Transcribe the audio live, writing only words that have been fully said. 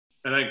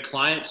And then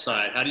client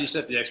side, how do you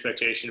set the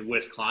expectation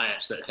with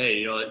clients that, hey,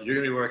 you're going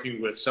to be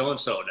working with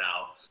so-and-so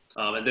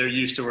now, and they're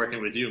used to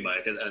working with you,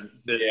 Mike,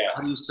 Yeah,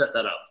 how do you set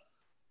that up?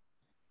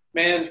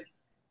 man.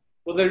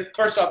 Well,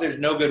 first off, there's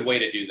no good way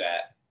to do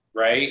that,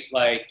 right?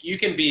 Like you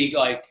can be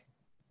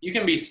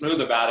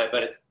smooth about it,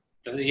 but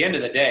at the end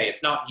of the day,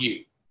 it's not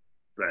you.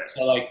 Right.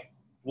 So like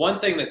one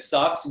thing that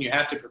sucks and you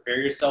have to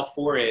prepare yourself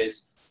for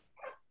is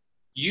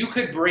you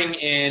could bring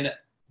in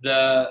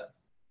the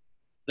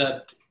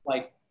the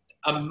like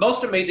a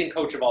most amazing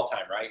coach of all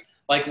time, right?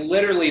 Like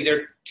literally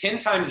they're 10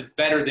 times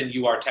better than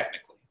you are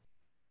technically.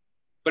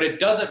 But it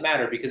doesn't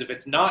matter because if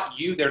it's not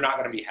you, they're not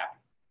going to be happy.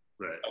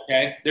 Right.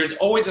 Okay? There's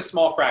always a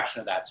small fraction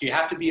of that. So you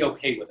have to be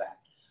okay with that.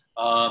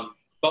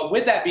 But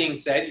with that being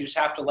said, you just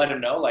have to let them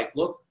know, like,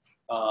 look,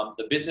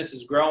 the business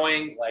is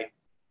growing. Like,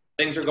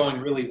 things are going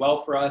really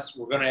well for us.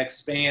 We're going to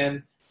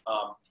expand.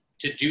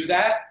 To do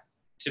that,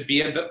 to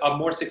be a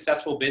more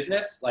successful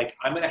business, like,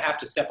 I'm going to have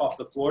to step off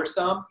the floor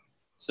some.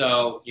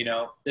 So,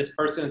 this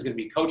person is going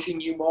to be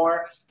coaching you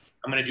more.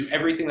 I'm going to do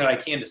everything that I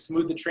can to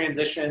smooth the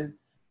transition.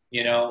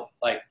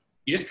 Like,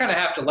 you just kind of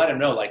have to let them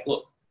know, like,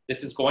 look,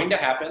 this is going to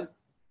happen.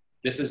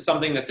 This is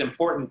something that's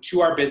important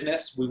to our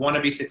business. We want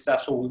to be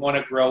successful. We want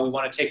to grow. We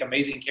want to take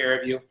amazing care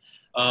of you.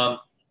 But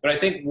I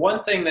think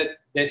one thing that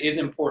is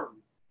important,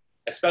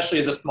 especially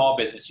as a small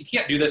business, you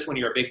can't do this when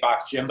you're a big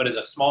box gym, but as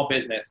a small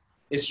business,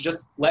 is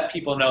just let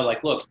people know,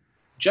 like, look,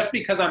 just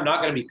because I'm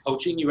not going to be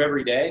coaching you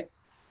every day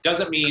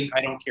doesn't mean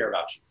I don't care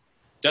about you.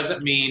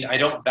 Doesn't mean I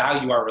don't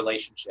value our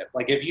relationship.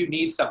 Like, if you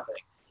need something,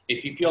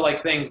 if you feel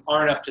like things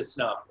aren't up to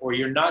snuff or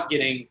you're not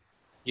getting,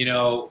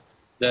 the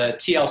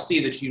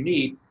TLC that you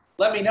need,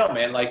 let me know,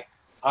 man. Like,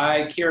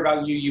 I care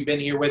about you. You've been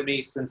here with me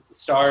since the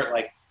start.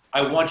 Like,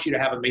 I want you to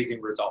have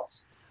amazing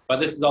results. But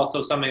this is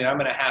also something that I'm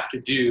going to have to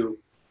do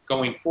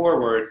going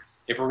forward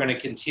if we're going to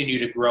continue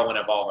to grow and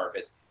evolve our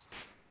business.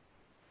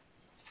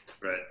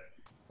 Right.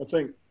 I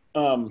think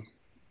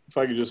if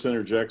I could just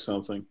interject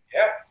something.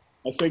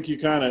 Yeah. I think you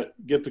kind of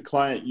get the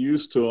client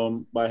used to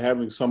them by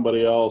having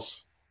somebody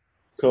else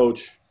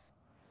coach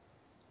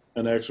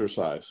an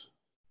exercise.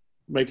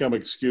 Make them an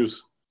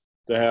excuse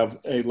to have,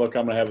 hey, look,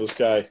 I'm going to have this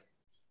guy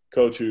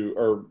coach you,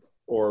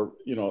 or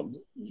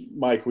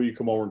Mike, will you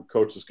come over and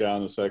coach this guy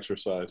on this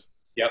exercise?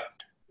 Yep.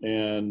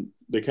 And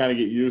they kind of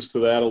get used to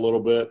that a little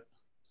bit.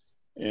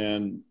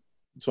 And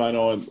so I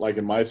know,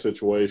 in my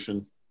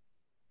situation,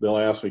 they'll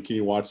ask me, can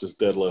you watch this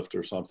deadlift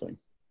or something?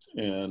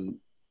 And,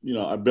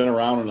 I've been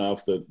around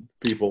enough that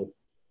people,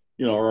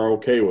 are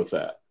okay with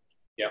that.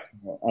 Yeah.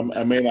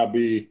 I may not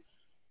be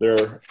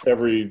their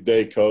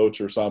everyday coach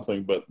or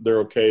something, but they're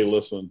okay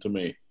listening to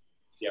me.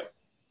 Yep.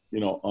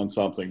 On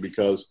something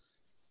because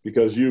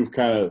you've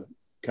kind of,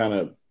 I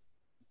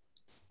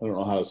don't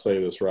know how to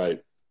say this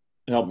right.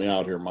 Help me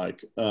out here,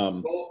 Mike.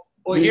 Well,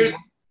 you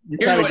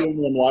kind of give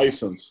them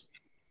license.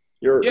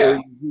 You're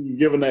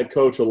giving that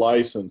coach a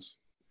license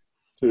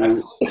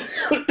to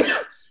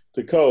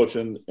to coach,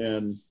 and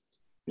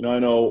I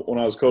know when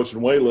I was coaching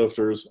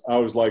weightlifters, I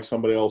always liked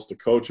somebody else to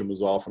coach them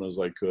as often as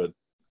I could.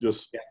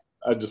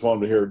 I just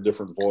wanted to hear a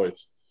different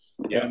voice.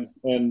 Yeah.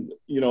 And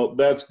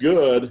that's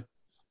good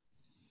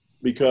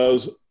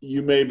because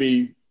you may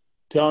be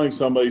telling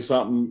somebody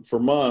something for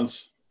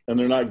months and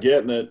they're not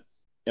getting it,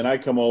 and I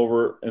come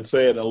over and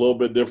say it in a little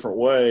bit different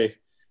way,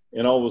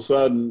 and all of a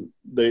sudden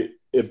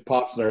it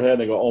pops in their head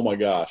and they go, oh my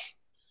gosh.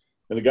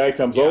 And the guy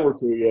comes over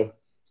to you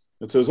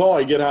and says, oh,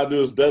 I get how to do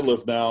this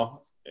deadlift now.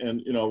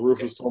 And,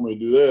 Rufus told me to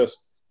do this.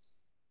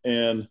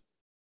 And,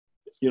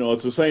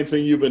 it's the same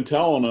thing you've been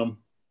telling them,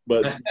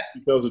 but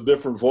because a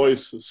different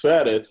voice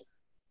said it,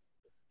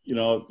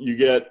 you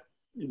get,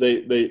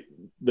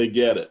 they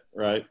get it,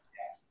 right?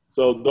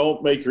 So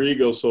don't make your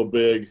ego so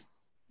big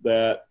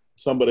that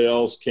somebody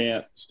else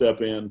can't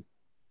step in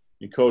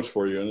and coach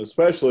for you. And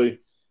especially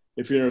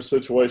if you're in a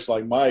situation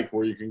like Mike,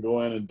 where you can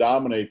go in and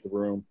dominate the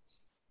room,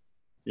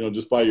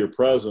 just by your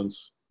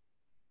presence,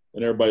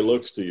 and everybody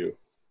looks to you.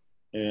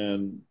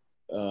 And,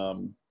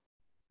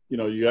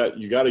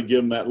 you got to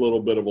give them that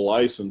little bit of a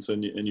license,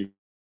 and you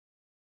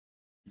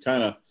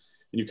kind of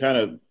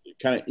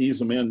ease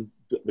them in,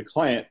 the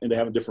client, into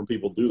having different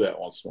people do that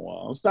once in a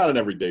while. It's not an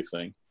everyday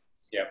thing.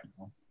 Yeah.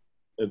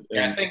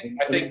 I think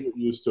get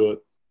used to it.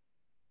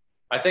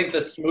 I think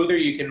the smoother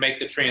you can make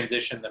the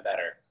transition, the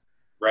better,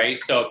 right?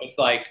 So if it's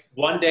like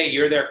one day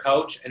you're their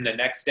coach and the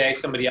next day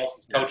somebody else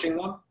is coaching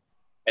them,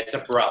 it's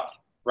abrupt,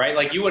 right?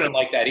 Like, you wouldn't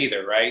like that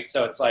either, right?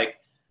 So it's like,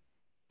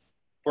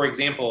 for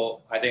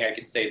example, I think I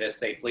can say this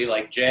safely,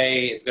 like,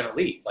 Jay is going to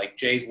leave. Like,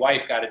 Jay's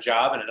wife got a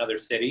job in another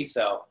city,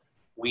 so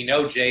we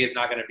know Jay is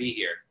not going to be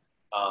here.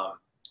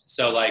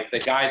 So, like, the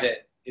guy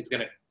that is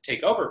going to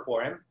take over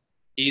for him,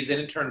 he's an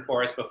intern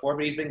for us before,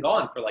 but he's been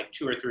gone for like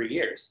 2 or 3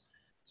 years.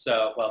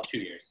 So, 2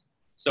 years.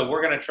 So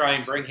we're going to try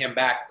and bring him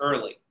back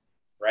early,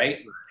 right?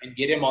 And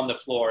get him on the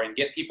floor and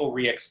get people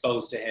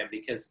re-exposed to him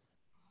because,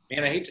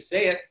 man, I hate to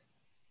say it,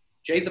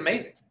 Jay's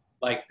amazing.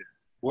 Like,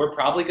 we're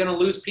probably going to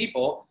lose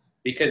people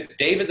because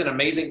Dave is an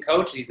amazing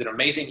coach. He's an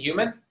amazing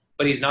human,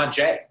 but he's not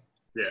Jay.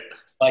 Yeah.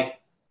 Like,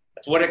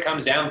 That's what it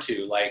comes down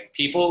to. Like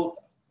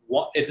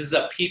this is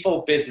a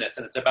people business,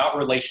 and it's about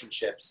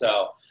relationships.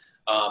 So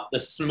the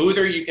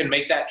smoother you can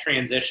make that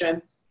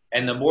transition,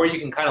 and the more you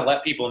can kind of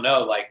let people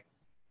know, like,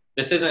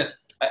 this isn't,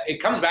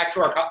 it comes back to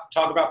our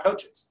talk about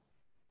coaches.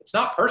 It's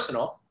not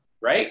personal,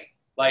 right?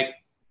 Like,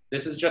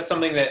 this is just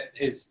something that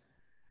is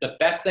the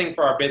best thing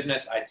for our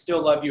business. I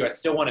still love you. I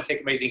still want to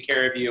take amazing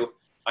care of you.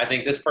 I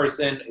think this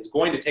person is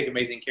going to take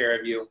amazing care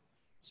of you.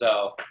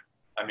 So,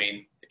 I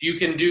mean, if you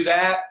can do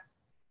that,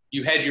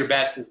 you hedge your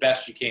bets as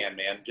best you can,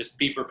 man. Just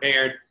be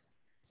prepared.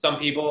 Some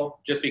people,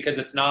 just because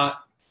it's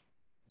not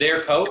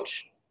their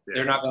coach,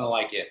 they're not going to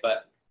like it.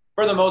 But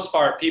for the most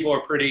part, people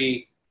are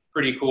pretty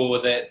cool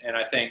with it. And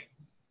I think,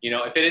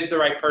 if it is the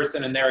right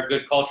person and they're a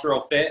good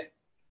cultural fit,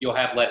 you'll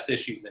have less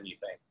issues than you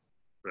think.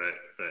 Right.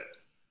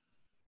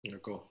 Yeah,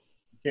 cool.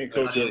 Can't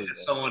coach If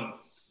someone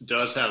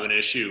does have an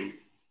issue,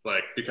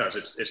 like, because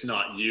it's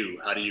not you,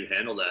 how do you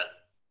handle that?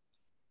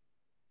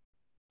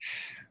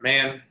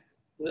 Man,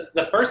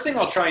 the first thing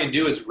I'll try and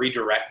do is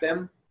redirect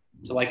them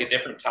to like a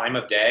different time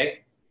of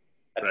day.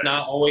 That's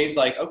not always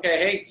like,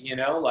 okay, hey,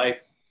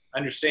 like,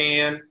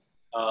 understand.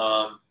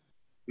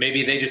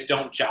 Maybe they just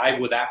don't jive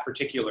with that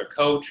particular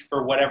coach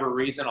for whatever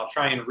reason. I'll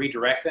try and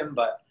redirect them.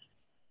 But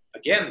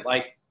again,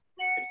 like,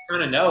 I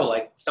kind of know,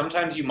 like,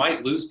 sometimes you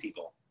might lose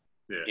people.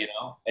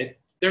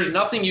 There's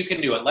nothing you can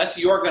do unless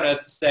you're going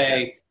to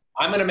say,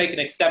 I'm going to make an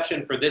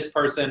exception for this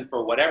person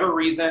for whatever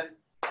reason.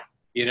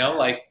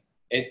 Like,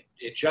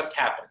 it just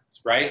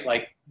happens, right?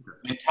 Like,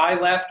 when Ty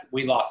left,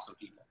 we lost some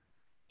people.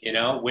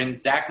 When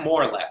Zach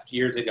Moore left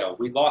years ago,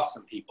 we lost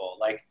some people.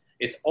 Like,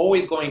 it's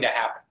always going to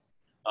happen.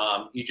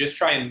 You just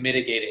try and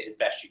mitigate it as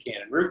best you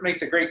can. And Ruth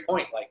makes a great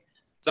point. Like,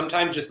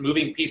 sometimes just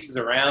moving pieces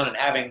around and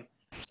having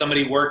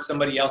somebody work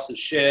somebody else's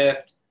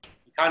shift,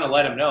 you kind of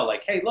let them know,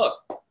 like, hey, look,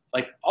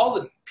 like, all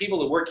the people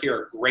that work here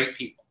are great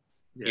people.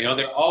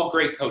 They're all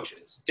great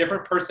coaches.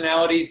 Different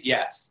personalities,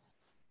 yes.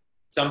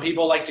 Some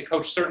people like to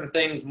coach certain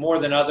things more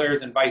than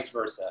others and vice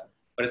versa.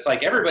 But it's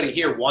like, everybody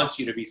here wants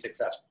you to be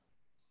successful.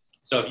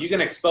 So if you can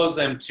expose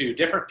them to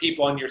different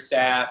people on your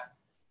staff,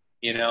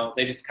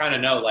 they just kind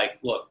of know, like,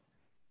 look,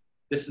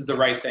 this is the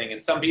right thing.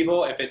 And some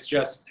people, if it's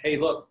just, hey,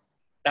 look,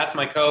 that's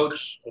my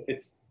coach. If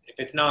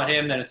it's not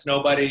him, then it's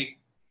nobody.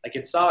 Like,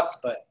 it sucks,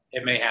 but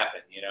it may happen,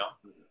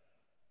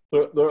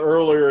 The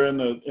earlier in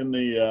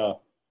the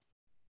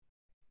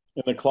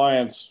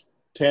client's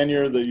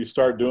tenure that you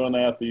start doing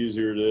that, the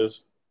easier it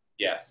is.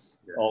 Yes.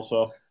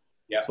 Also.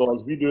 Yeah. So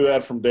if you do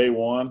that from day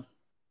one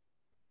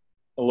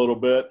a little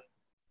bit,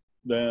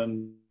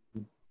 then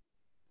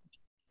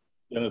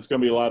it's going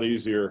to be a lot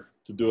easier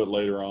to do it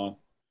later on.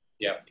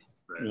 Yeah.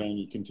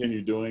 You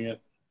continue doing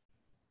it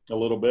a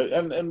little bit.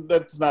 And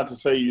that's not to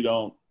say you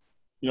don't,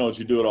 that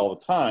you do it all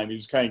the time. You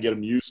just kind of get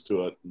them used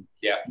to it.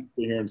 Yeah.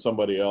 Hearing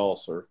somebody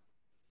else or.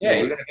 Yeah,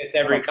 you're going to get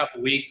every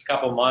couple weeks,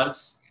 couple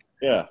months.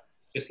 Yeah.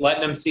 Just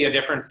letting them see a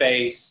different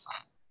face,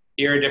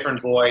 hear a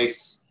different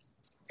voice,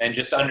 and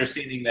just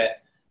understanding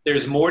that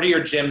there's more to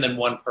your gym than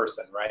one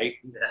person, right?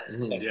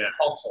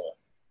 Culture.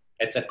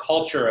 It's a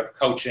culture of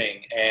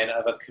coaching and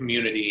of a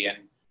community. And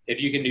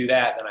if you can do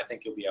that, then I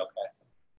think you'll be okay.